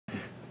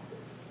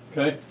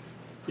Okay?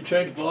 You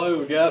change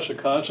volume of gas at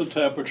constant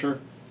temperature.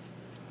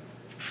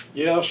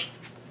 Yes,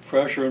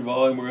 pressure and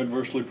volume are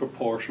inversely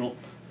proportional.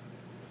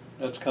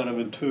 That's kind of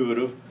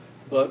intuitive,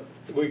 but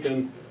we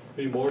can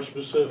be more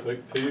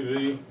specific.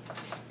 PV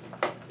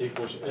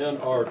equals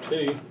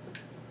nRT.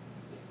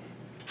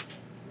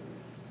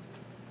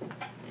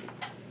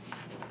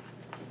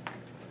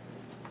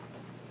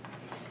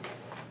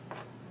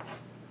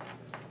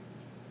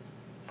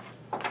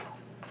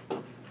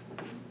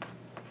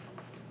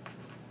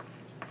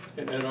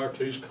 And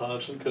nRT is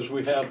constant because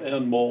we have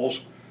n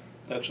moles.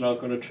 That's not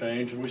going to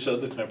change. And we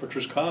said the temperature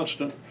is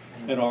constant.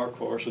 And R, of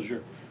course, is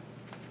your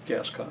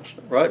gas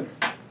constant, right?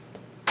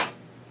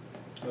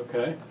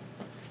 Okay.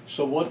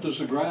 So what does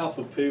the graph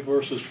of P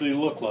versus V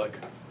look like?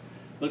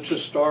 Let's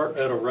just start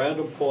at a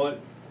random point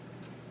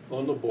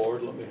on the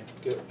board. Let me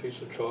get a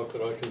piece of chalk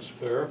that I can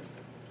spare.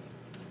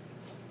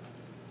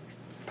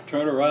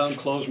 Turn around,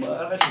 close my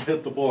eyes, and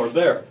hit the board.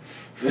 There.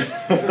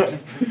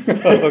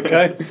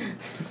 Okay?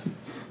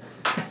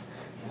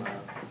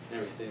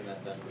 Never seen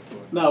that done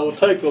before. Now we'll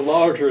take the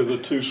larger of the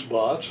two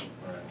spots,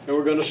 and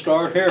we're going to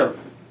start here.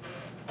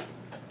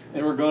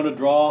 And we're going to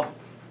draw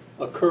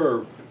a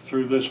curve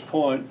through this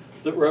point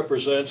that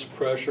represents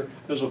pressure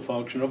as a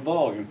function of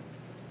volume.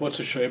 What's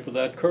the shape of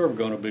that curve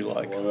going to be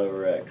like? 1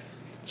 over x.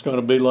 It's going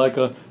to be like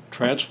a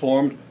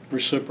transformed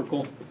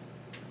reciprocal,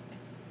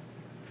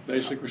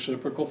 basic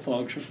reciprocal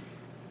function.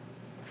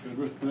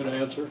 Good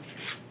answer.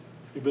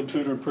 You've been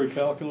tutoring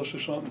pre-calculus or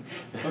something?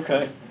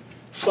 Okay.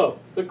 So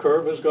the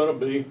curve is going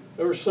to be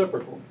a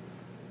reciprocal.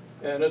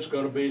 And it's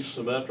going to be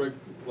symmetric,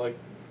 like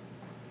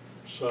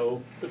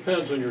so.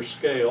 Depends on your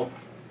scale.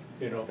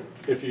 You know,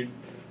 if you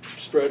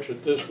stretch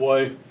it this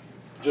way,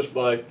 just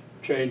by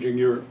changing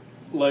your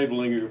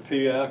labeling your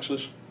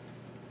p-axis,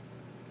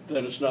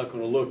 then it's not going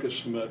to look as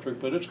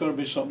symmetric, but it's going to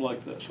be something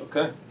like this,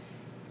 okay?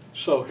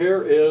 So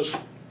here is,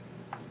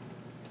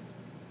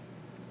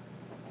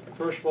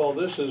 first of all,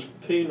 this is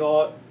P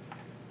naught.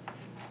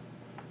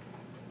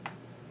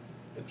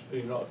 It's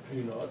P naught, P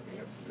naught. You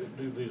have to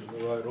do these in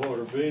the right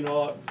order. V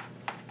naught,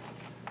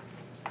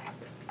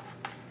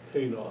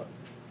 P naught.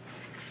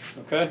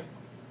 Okay?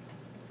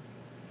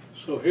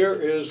 So here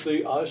is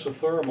the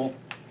isothermal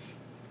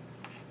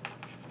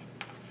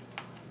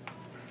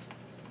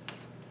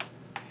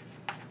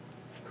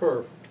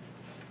curve.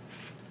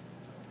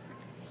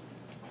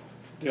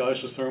 The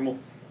isothermal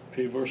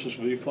P versus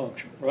V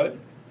function, right?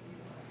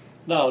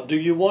 Now, do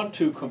you want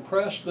to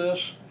compress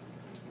this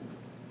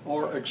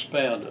or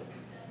expand it?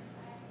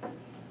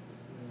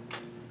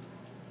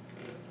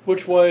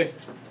 Which way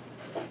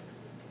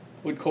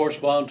would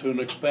correspond to an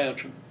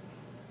expansion?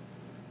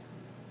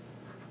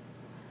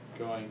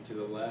 Going to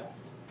the left.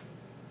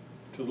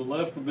 To the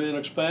left would be an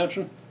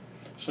expansion.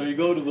 So you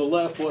go to the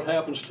left, what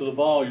happens to the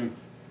volume?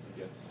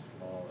 It gets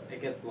smaller.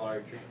 It gets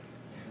larger.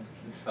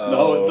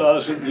 No, it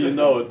doesn't. You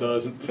know it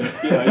doesn't.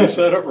 Yeah, you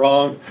said it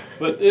wrong.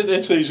 But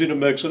it's easy to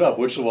mix it up,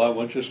 which is why I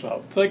want you to stop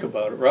and think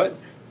about it, right?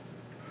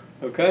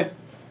 Okay?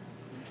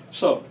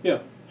 So, yeah,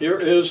 here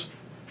is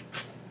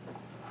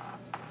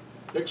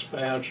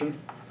expansion.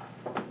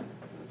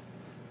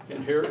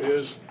 And here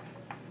is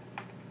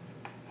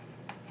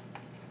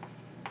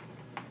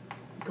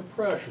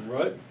compression,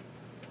 right?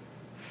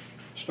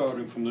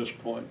 Starting from this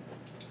point.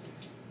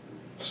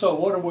 So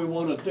what do we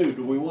want to do?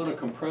 Do we want to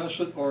compress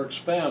it or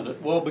expand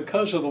it? Well,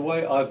 because of the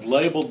way I've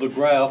labeled the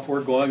graph,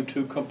 we're going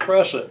to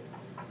compress it.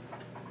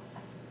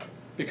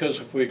 Because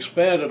if we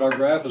expand it, our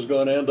graph is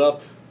going to end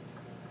up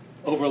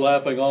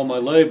overlapping all my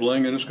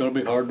labeling, and it's going to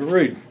be hard to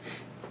read.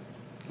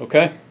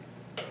 Okay?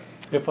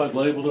 If I'd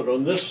labeled it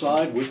on this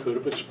side, we could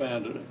have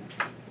expanded it.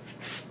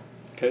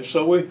 Okay,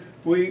 so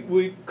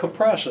we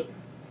compress it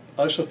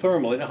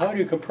isothermally. Now, how do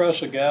you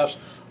compress a gas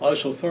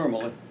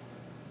isothermally?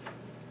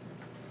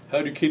 How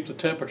do you keep the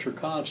temperature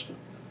constant?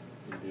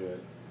 You do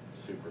it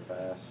super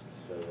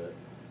fast so that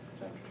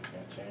temperature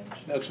can't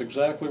change. That's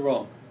exactly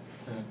wrong.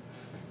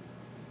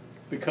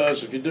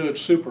 Because if you do it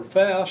super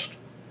fast,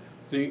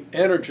 the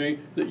energy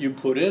that you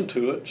put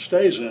into it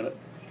stays in it,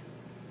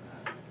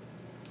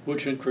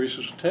 which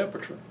increases the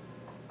temperature,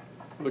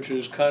 which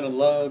is kind of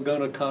going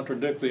to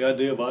contradict the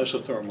idea of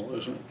isothermal,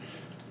 isn't it?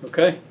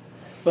 Okay?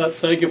 But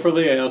thank you for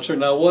the answer.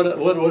 Now, what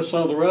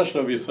some of the rest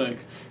of you think?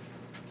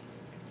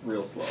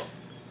 Real slow.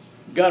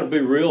 Got to be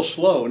real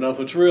slow. Now, if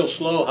it's real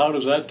slow, how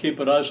does that keep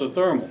it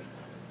isothermal?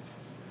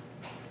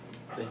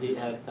 The heat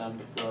has time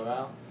to flow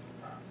out.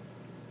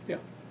 Yeah.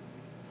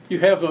 You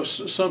have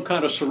some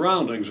kind of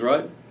surroundings,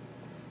 right?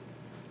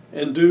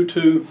 And due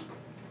to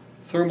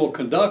thermal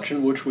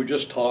conduction, which we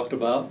just talked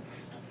about,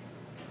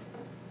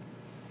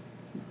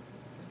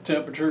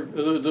 temperature,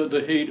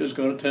 the heat is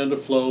going to tend to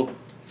flow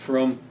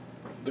from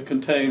the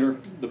container,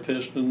 the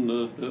piston,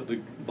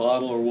 the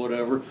bottle or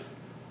whatever,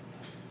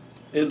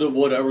 into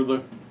whatever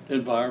the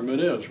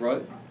environment is,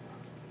 right?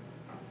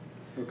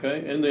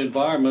 Okay, and the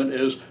environment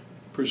is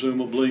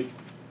presumably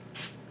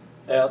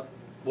at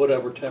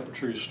whatever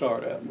temperature you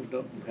start at. We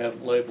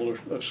haven't labeled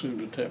or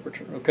assumed a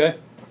temperature, okay?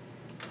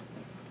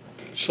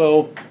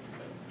 So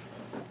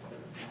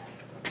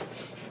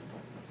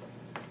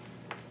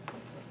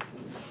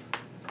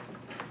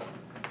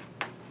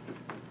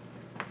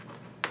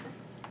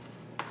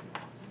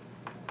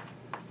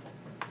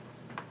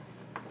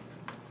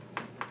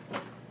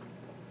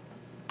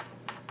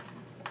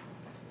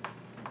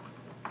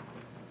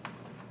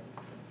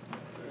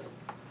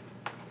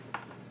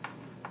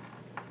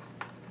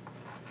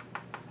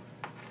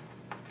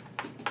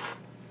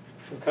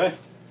Okay?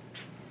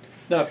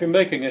 Now, if you're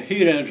making a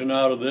heat engine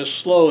out of this,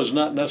 slow is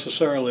not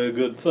necessarily a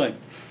good thing.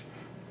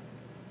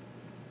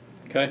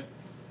 Okay?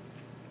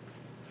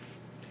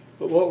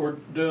 But what we're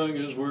doing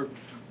is we're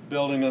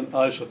building an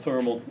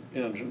isothermal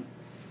engine,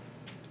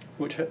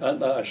 which not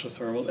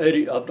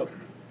isothermal,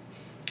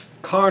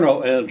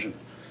 Carnot engine.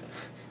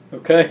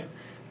 Okay,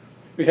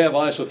 we have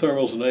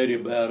isothermals and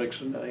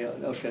adiabatics, and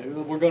okay,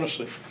 we're going to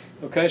see.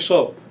 Okay,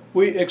 so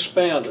we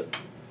expand it.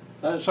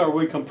 Sorry,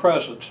 we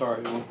compress it.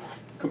 Sorry, we'll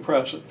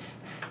compress it.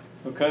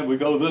 Okay, we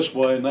go this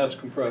way, and that's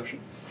compression.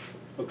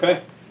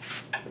 Okay,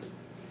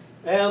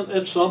 and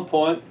at some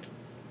point,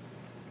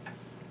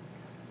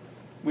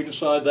 we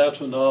decide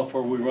that's enough,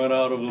 or we run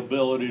out of the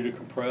ability to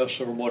compress,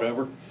 or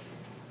whatever.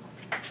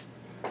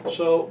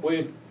 So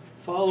we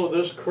follow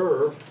this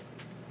curve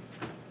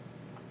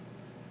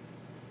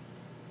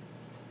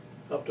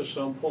up to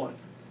some point.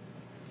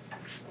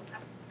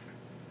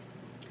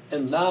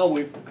 And now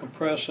we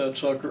compress that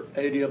sucker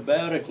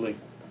adiabatically.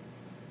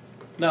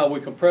 Now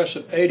we compress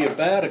it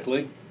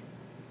adiabatically.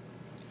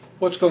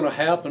 What's going to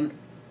happen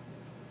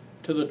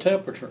to the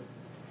temperature?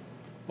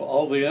 Well,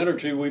 all the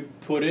energy we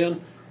put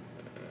in,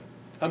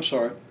 I'm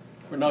sorry,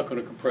 we're not going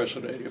to compress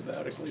it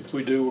adiabatically. If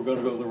we do, we're going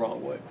to go the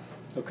wrong way.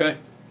 Okay?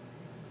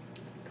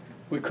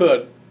 We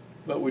could,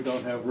 but we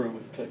don't have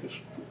room to take us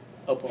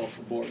up off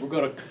the board. We're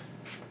going to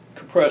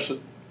compress it.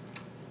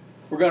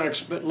 We're going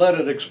to let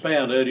it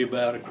expand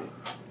adiabatically.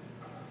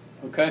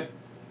 Okay?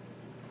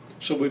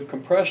 So we've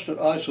compressed it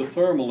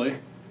isothermally,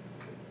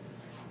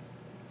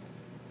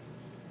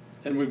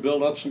 and we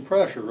build up some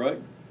pressure,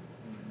 right?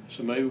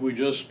 So maybe we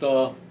just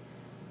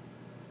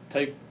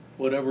take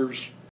whatever's